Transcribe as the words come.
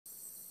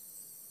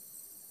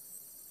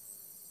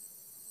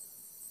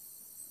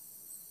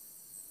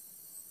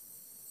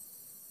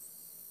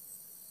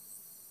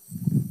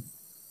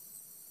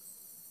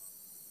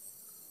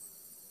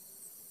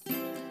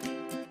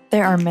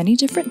There are many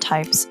different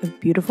types of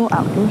beautiful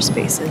outdoor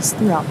spaces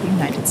throughout the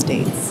United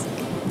States.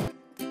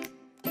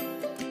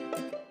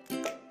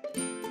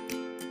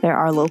 There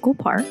are local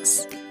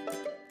parks,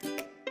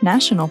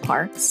 national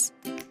parks,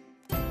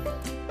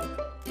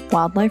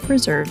 wildlife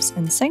reserves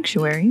and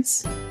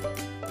sanctuaries,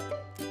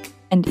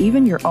 and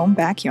even your own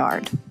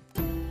backyard.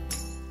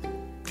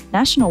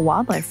 National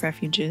Wildlife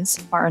Refuges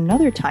are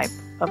another type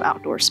of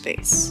outdoor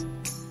space.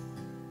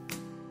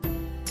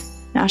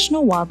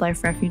 National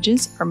Wildlife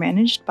Refuges are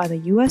managed by the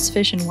U.S.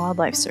 Fish and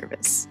Wildlife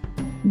Service,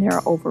 and there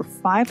are over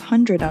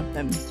 500 of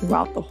them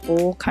throughout the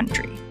whole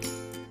country.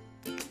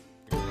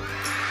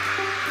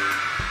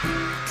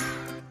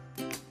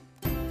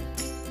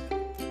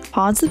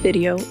 Pause the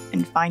video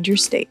and find your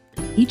state.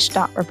 Each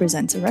dot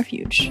represents a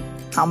refuge.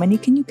 How many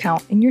can you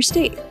count in your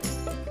state?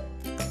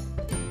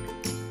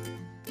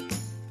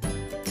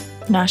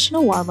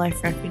 National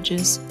Wildlife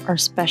Refuges are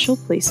special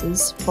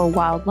places for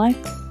wildlife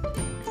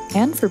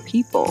and for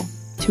people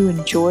to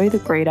enjoy the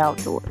great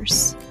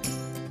outdoors.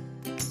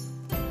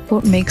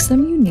 What makes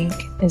them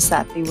unique is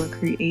that they were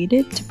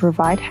created to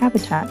provide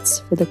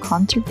habitats for the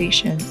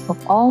conservation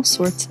of all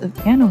sorts of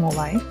animal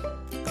life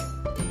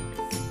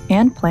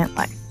and plant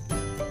life.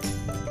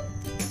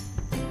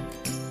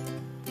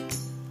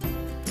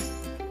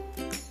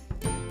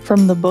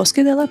 From the Bosque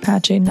del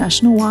Apache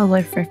National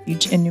Wildlife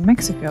Refuge in New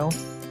Mexico,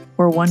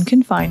 where one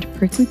can find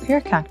prickly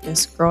pear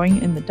cactus growing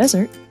in the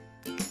desert,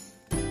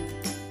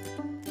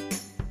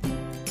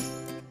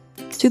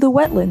 to the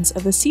wetlands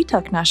of the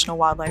Seatuck National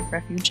Wildlife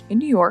Refuge in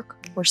New York,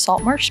 where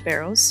salt marsh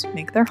sparrows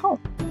make their home.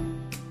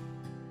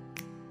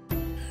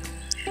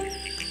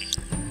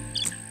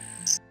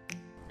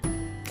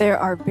 There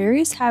are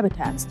various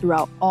habitats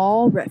throughout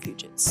all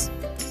refuges.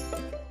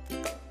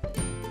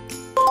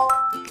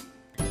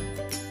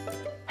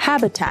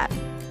 Habitat: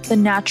 the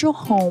natural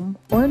home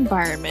or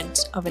environment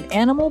of an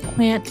animal,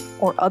 plant,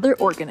 or other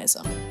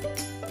organism.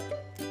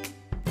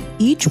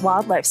 Each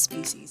wildlife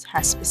species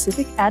has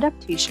specific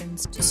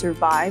adaptations to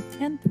survive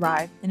and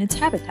thrive in its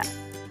habitat.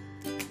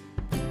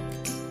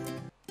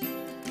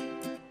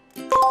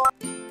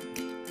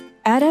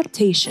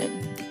 Adaptation: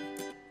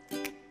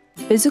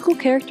 physical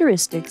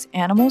characteristics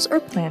animals or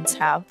plants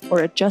have or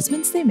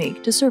adjustments they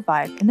make to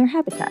survive in their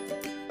habitat.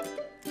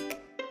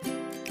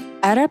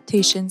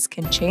 Adaptations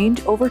can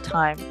change over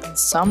time, and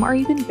some are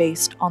even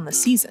based on the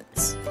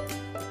seasons.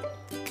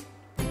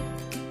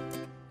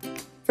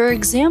 For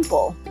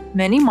example,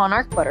 many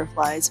monarch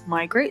butterflies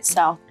migrate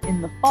south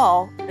in the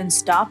fall and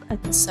stop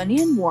at the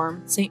sunny and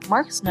warm St.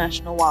 Mark's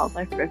National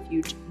Wildlife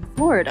Refuge in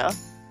Florida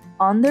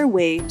on their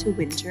way to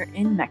winter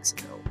in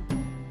Mexico.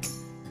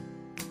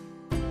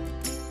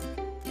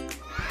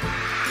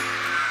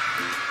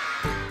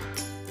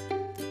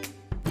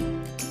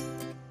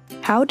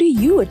 How do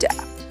you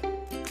adapt?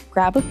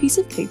 Grab a piece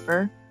of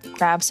paper,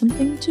 grab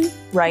something to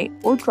write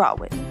or draw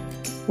with.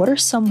 What are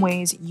some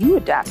ways you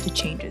adapt to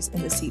changes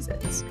in the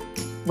seasons?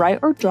 Write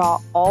or draw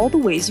all the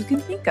ways you can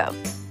think of.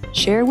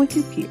 Share with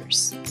your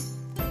peers.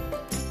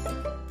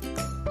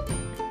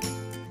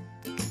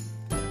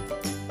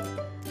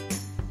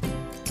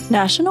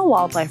 National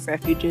Wildlife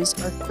Refuges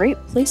are great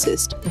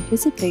places to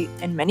participate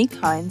in many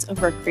kinds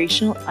of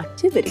recreational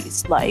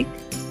activities like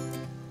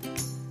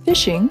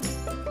fishing,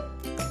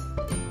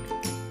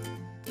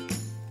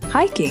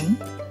 hiking,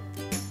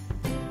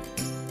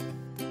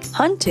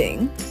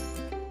 hunting,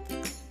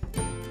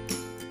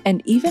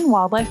 and even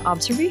wildlife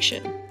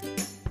observation.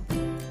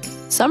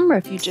 Some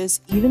refuges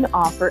even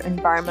offer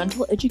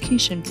environmental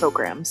education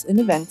programs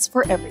and events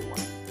for everyone.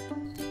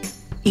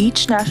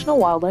 Each National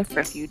Wildlife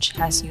Refuge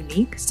has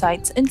unique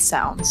sights and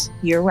sounds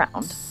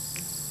year-round.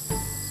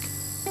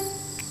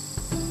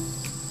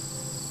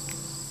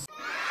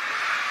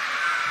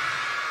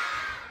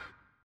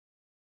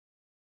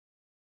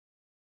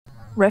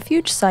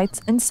 Refuge sights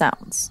and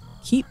sounds.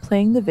 Keep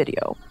playing the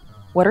video.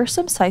 What are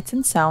some sights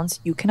and sounds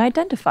you can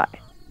identify?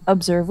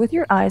 Observe with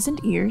your eyes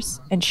and ears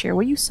and share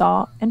what you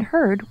saw and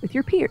heard with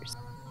your peers.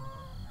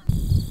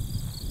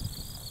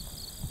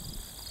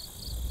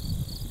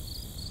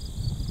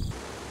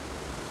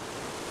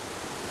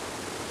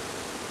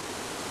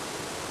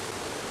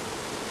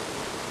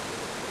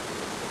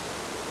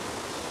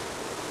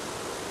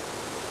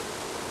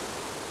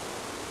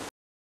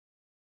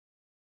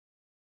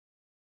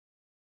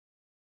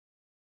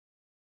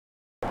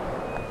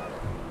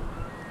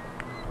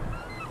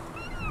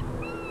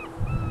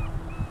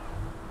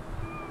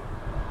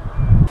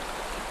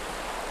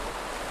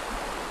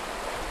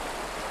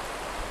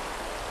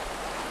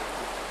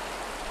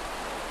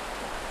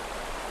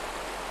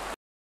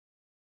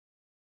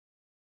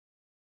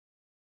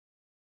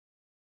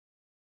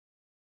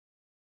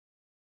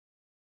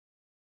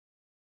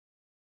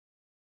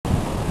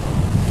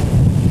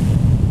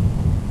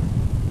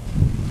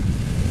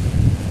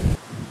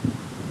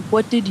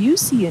 What did you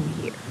see and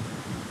hear?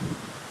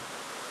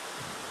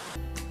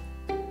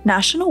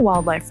 National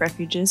Wildlife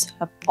Refuges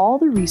have all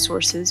the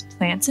resources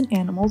plants and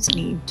animals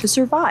need to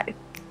survive.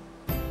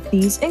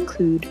 These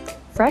include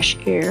fresh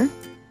air,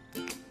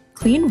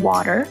 clean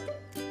water,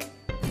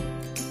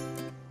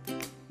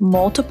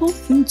 multiple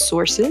food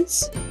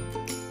sources,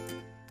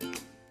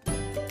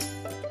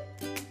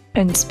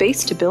 and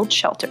space to build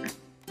shelter.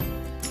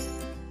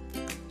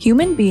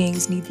 Human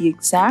beings need the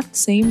exact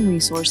same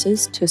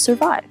resources to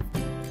survive.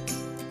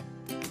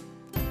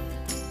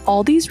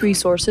 All these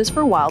resources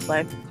for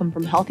wildlife come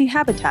from healthy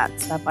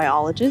habitats that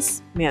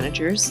biologists,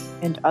 managers,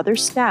 and other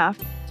staff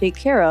take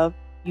care of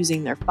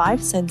using their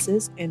 5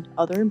 senses and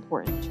other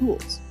important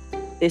tools.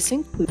 This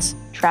includes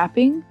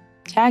trapping,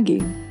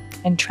 tagging,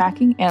 and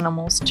tracking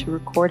animals to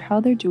record how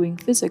they're doing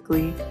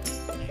physically,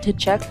 to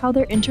check how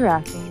they're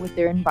interacting with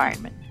their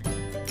environment,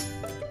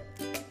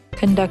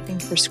 conducting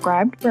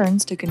prescribed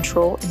burns to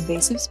control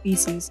invasive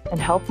species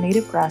and help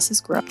native grasses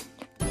grow,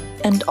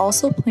 and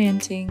also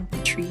planting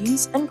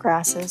trees and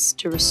grasses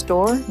to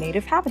restore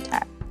native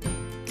habitat.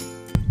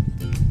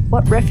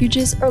 What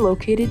refuges are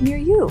located near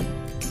you?